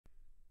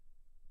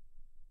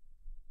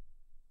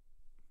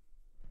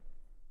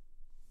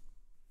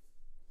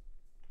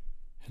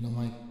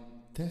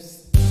Test.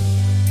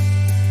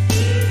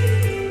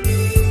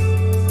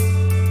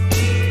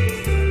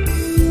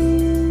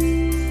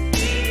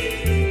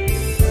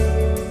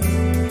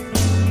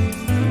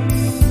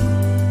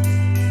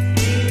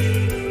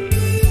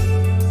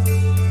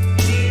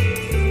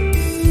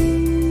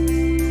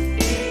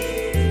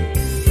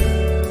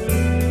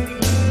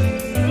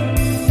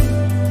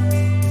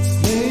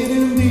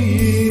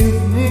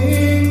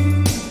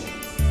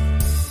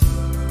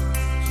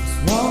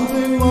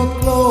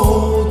 What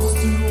clothes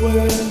to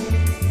wear.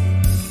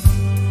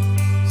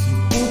 She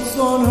puts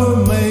on her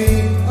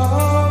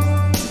makeup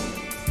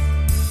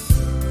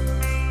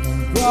and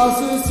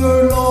brushes her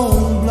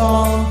long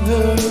blonde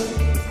hair,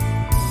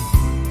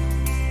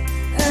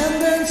 and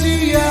then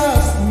she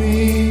asks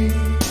me,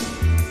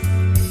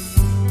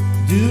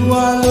 do I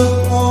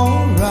look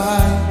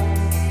alright?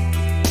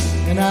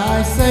 And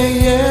I say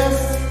yes,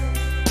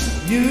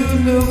 you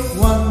look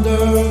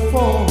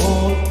wonderful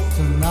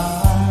tonight.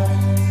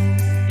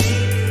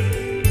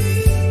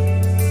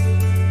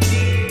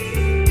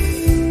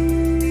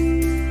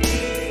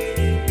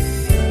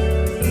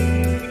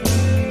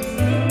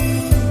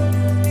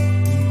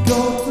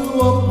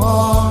 A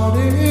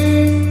party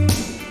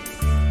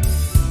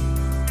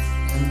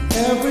and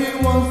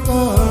everyone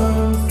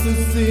turns to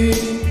see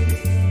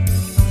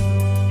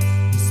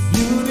this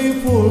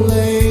beautiful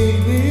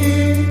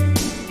lady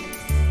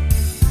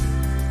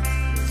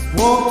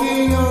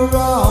walking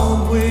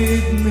around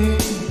with me,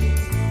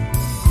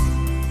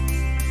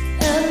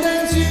 and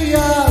then she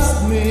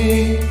asked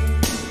me,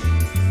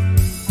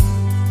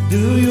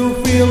 do you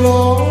feel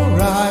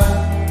alright?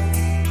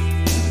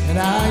 And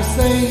I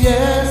say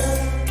yes,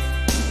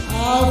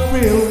 I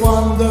feel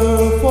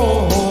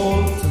wonderful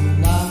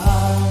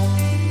tonight.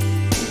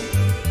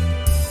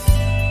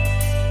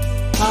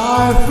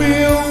 I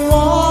feel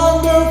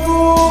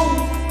wonderful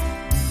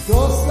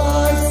because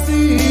I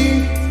see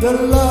the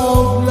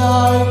love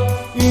light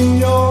in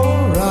your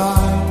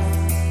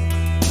eyes,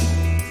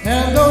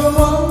 and the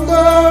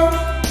wonder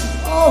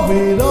of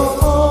it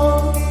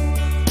all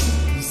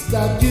is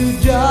that you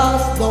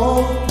just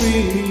don't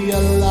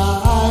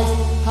realize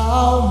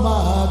how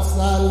much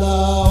I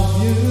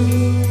love you.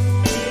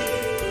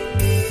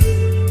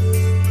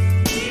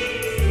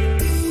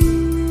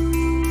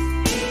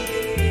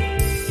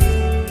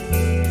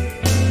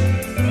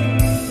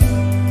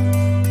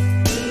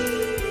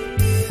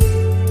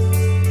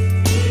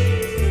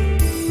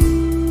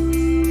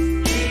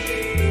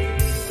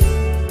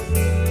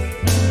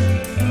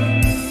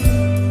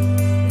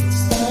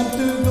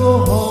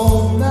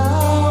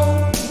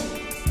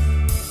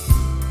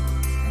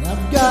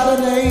 Got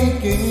an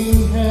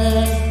aching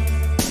head,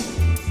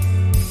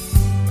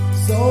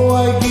 so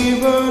I give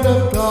her the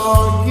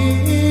car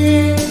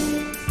keys,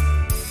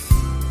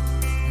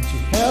 and she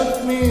helps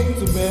me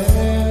to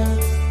bed.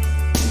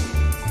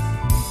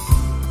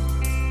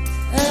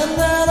 And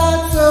then I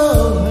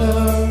tell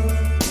her,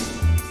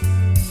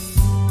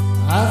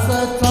 as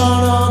I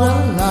turn on the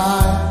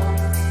light,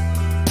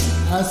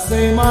 I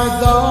say, my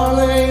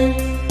darling,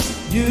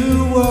 you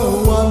were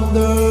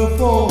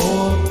wonderful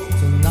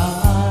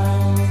tonight.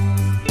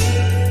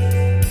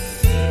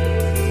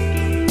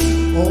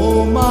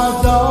 Oh, my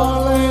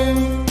darling,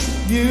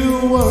 you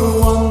were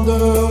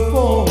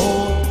wonderful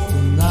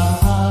tonight.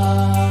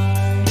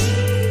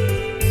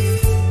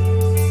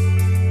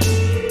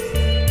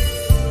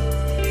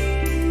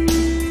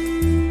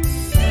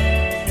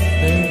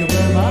 Thank you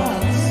very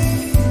much.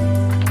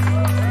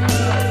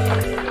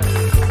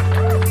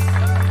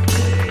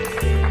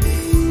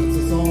 That's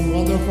the song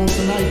Wonderfull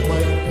Tonight by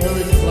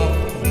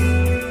Clapton.